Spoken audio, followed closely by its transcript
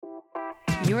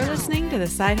You're listening to the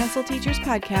Side Hustle Teachers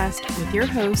Podcast with your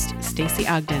host, Stacey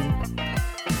Ogden.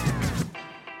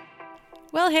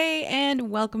 Well, hey,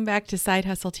 and welcome back to Side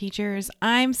Hustle Teachers.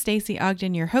 I'm Stacey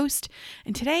Ogden, your host,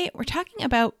 and today we're talking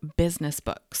about business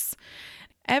books.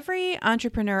 Every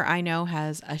entrepreneur I know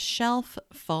has a shelf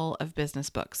full of business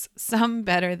books, some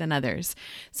better than others.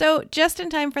 So just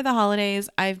in time for the holidays,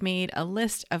 I've made a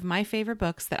list of my favorite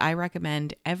books that I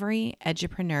recommend every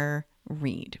edupreneur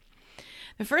read.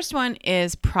 The first one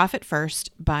is Profit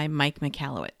First by Mike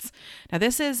Michalowicz. Now,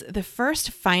 this is the first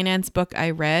finance book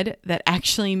I read that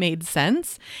actually made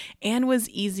sense and was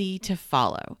easy to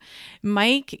follow.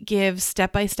 Mike gives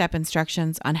step-by-step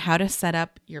instructions on how to set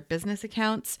up your business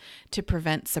accounts to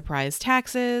prevent surprise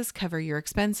taxes, cover your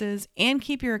expenses, and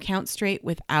keep your account straight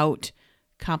without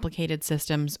complicated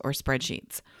systems or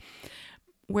spreadsheets.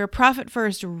 Where Profit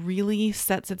First really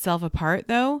sets itself apart,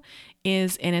 though,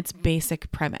 is in its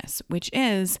basic premise, which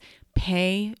is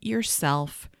pay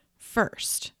yourself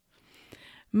first.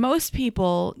 Most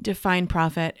people define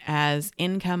profit as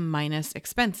income minus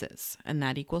expenses, and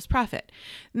that equals profit.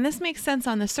 And this makes sense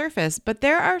on the surface, but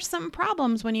there are some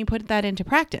problems when you put that into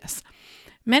practice.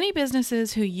 Many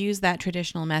businesses who use that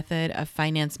traditional method of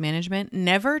finance management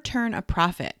never turn a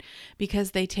profit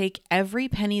because they take every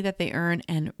penny that they earn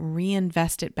and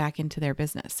reinvest it back into their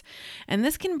business. And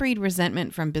this can breed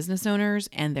resentment from business owners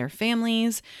and their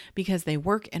families because they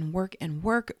work and work and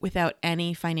work without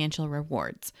any financial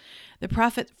rewards. The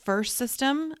Profit First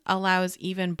system allows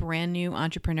even brand new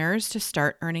entrepreneurs to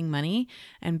start earning money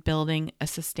and building a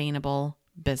sustainable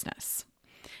business.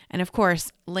 And of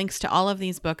course, links to all of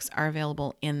these books are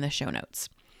available in the show notes.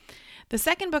 The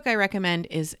second book I recommend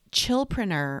is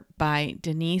Chillpreneur by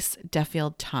Denise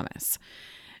Duffield Thomas.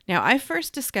 Now, I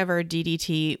first discovered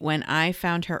DDT when I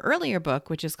found her earlier book,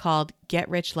 which is called Get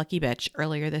Rich Lucky Bitch,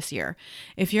 earlier this year.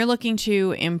 If you're looking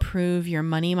to improve your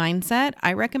money mindset,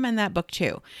 I recommend that book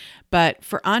too. But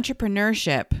for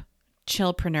entrepreneurship,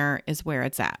 Chillpreneur is where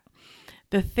it's at.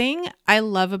 The thing I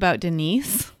love about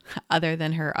Denise, other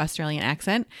than her Australian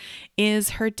accent,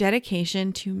 is her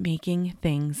dedication to making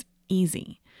things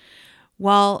easy.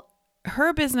 While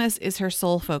her business is her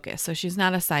sole focus, so she's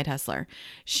not a side hustler,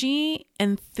 she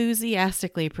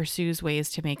enthusiastically pursues ways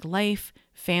to make life,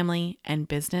 family, and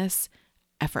business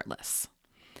effortless.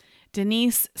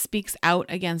 Denise speaks out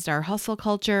against our hustle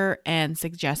culture and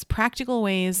suggests practical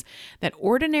ways that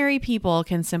ordinary people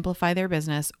can simplify their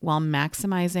business while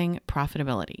maximizing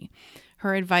profitability.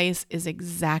 Her advice is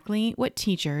exactly what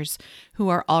teachers who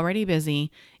are already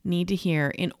busy need to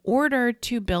hear in order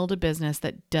to build a business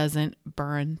that doesn't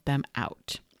burn them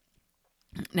out.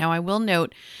 Now, I will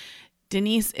note,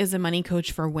 Denise is a money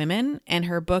coach for women, and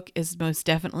her book is most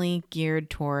definitely geared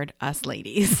toward us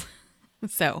ladies.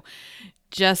 So,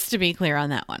 just to be clear on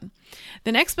that one.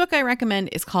 The next book I recommend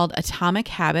is called Atomic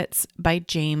Habits by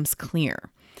James Clear.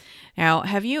 Now,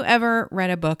 have you ever read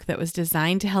a book that was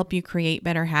designed to help you create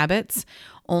better habits,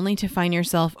 only to find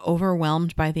yourself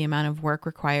overwhelmed by the amount of work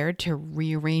required to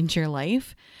rearrange your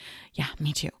life? Yeah,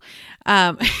 me too.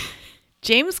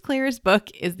 James Clear's book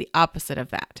is the opposite of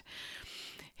that.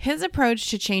 His approach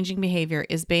to changing behavior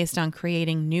is based on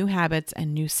creating new habits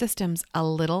and new systems a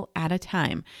little at a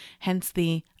time, hence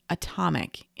the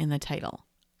atomic in the title,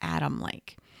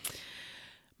 atom-like.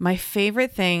 My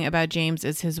favorite thing about James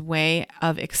is his way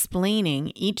of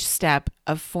explaining each step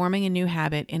of forming a new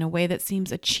habit in a way that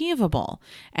seems achievable,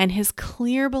 and his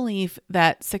clear belief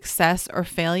that success or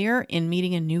failure in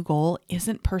meeting a new goal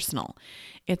isn't personal.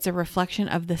 It's a reflection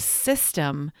of the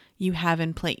system you have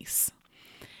in place.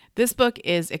 This book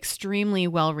is extremely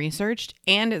well researched,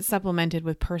 and it's supplemented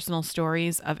with personal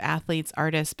stories of athletes,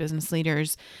 artists, business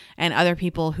leaders, and other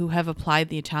people who have applied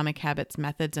the Atomic Habits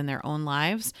methods in their own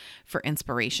lives for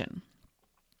inspiration.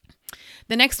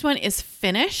 The next one is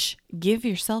Finish, Give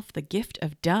Yourself the Gift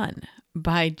of Done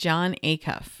by Jon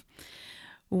Acuff.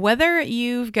 Whether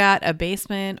you've got a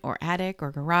basement or attic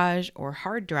or garage or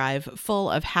hard drive full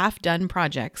of half-done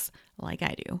projects, like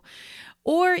I do,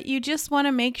 or you just want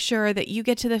to make sure that you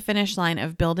get to the finish line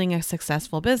of building a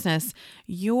successful business,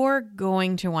 you're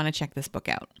going to want to check this book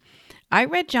out. I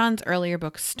read Jon's earlier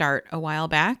book, Start, a while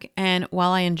back, and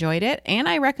while I enjoyed it and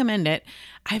I recommend it,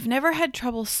 I've never had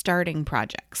trouble starting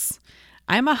projects.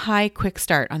 I'm a high quick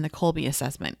start on the Kolbe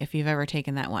assessment, if you've ever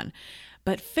taken that one.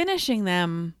 But finishing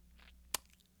them,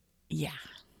 yeah.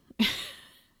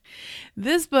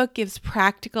 This book gives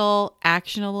practical,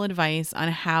 actionable advice on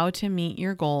how to meet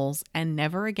your goals and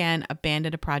never again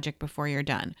abandon a project before you're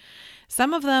done.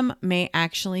 Some of them may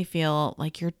actually feel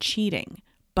like you're cheating,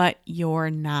 but you're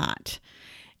not.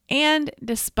 And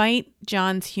despite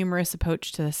Jon's humorous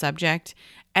approach to the subject,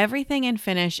 Everything in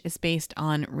Finish is based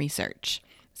on research.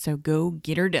 So go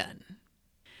get her done.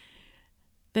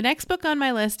 The next book on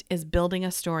my list is Building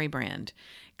a Story Brand.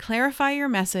 Clarify your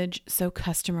message so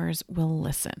customers will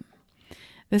listen.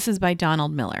 This is by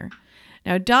Donald Miller.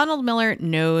 Now, Donald Miller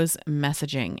knows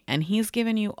messaging, and he's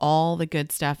given you all the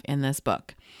good stuff in this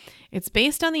book. It's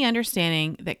based on the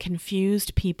understanding that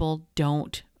confused people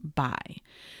don't buy.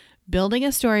 Building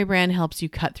a story brand helps you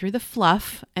cut through the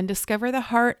fluff and discover the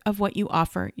heart of what you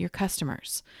offer your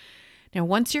customers. Now,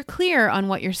 once you're clear on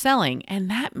what you're selling, and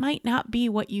that might not be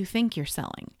what you think you're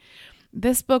selling,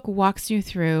 this book walks you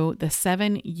through the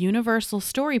 7 universal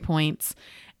story points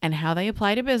and how they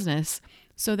apply to business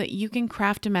so that you can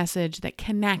craft a message that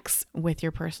connects with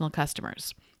your personal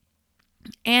customers.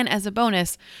 And as a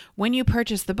bonus, when you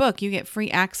purchase the book, you get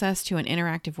free access to an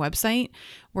interactive website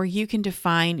where you can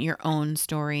define your own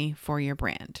story for your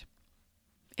brand.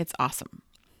 It's awesome.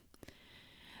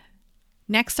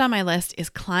 Next on my list is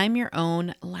Climb Your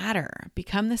Own Ladder.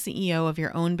 Become the CEO of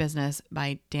Your Own Business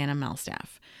by Dana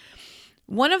Malstaff.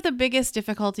 One of the biggest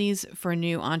difficulties for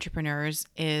new entrepreneurs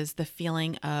is the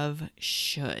feeling of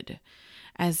should,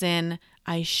 as in,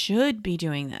 I should be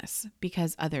doing this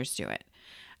because others do it.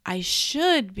 I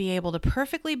should be able to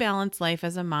perfectly balance life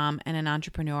as a mom and an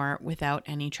entrepreneur without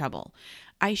any trouble.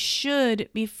 I should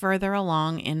be further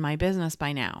along in my business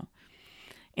by now.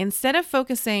 Instead of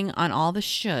focusing on all the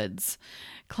shoulds,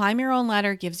 Climb Your Own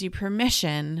Ladder gives you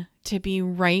permission to be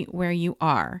right where you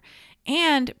are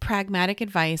and pragmatic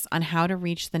advice on how to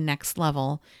reach the next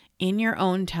level in your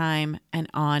own time and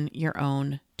on your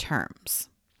own terms.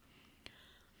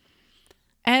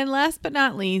 And last but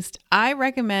not least, I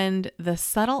recommend The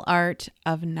Subtle Art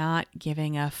of Not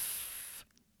Giving a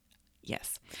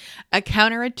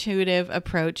counterintuitive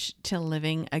approach to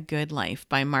living a good life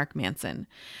by Mark Manson.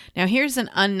 Now, here's an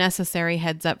unnecessary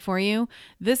heads up for you.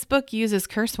 This book uses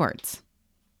curse words.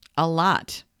 A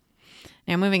lot.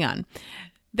 Now, moving on.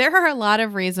 There are a lot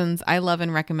of reasons I love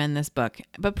and recommend this book,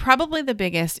 but probably the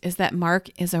biggest is that Mark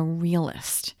is a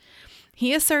realist.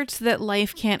 He asserts that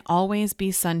life can't always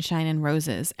be sunshine and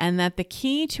roses, and that the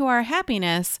key to our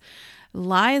happiness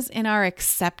lies in our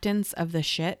acceptance of the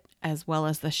shit as well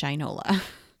as the shinola.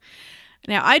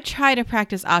 Now, I try to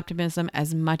practice optimism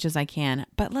as much as I can,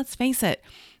 but let's face it,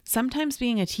 sometimes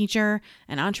being a teacher,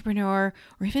 an entrepreneur,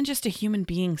 or even just a human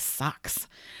being sucks.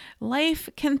 Life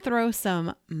can throw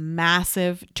some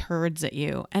massive turds at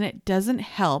you, and it doesn't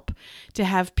help to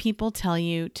have people tell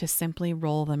you to simply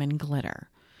roll them in glitter.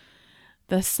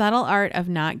 The Subtle Art of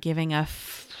Not Giving a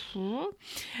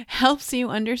helps you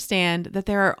understand that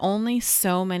there are only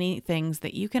so many things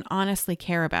that you can honestly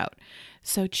care about.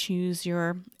 So choose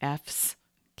your F's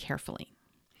carefully.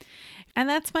 And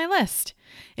that's my list.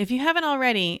 If you haven't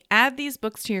already, add these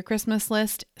books to your Christmas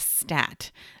list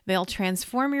stat. They'll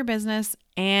transform your business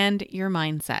and your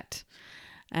mindset.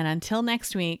 And until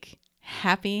next week,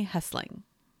 happy hustling.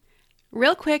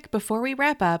 Real quick, before we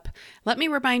wrap up, let me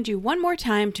remind you one more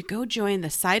time to go join the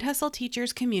Side Hustle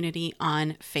Teachers community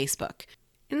on Facebook.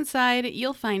 Inside,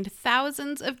 you'll find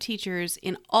thousands of teachers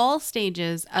in all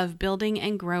stages of building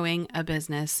and growing a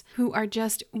business who are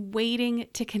just waiting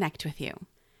to connect with you.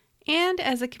 And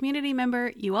as a community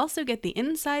member, you also get the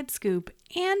inside scoop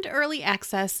and early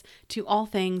access to all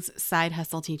things Side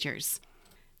Hustle Teachers.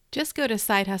 Just go to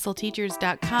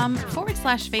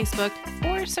sidehustleteachers.com/Facebook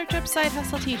or search up Side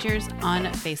Hustle Teachers on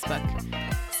Facebook.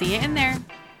 See you in there.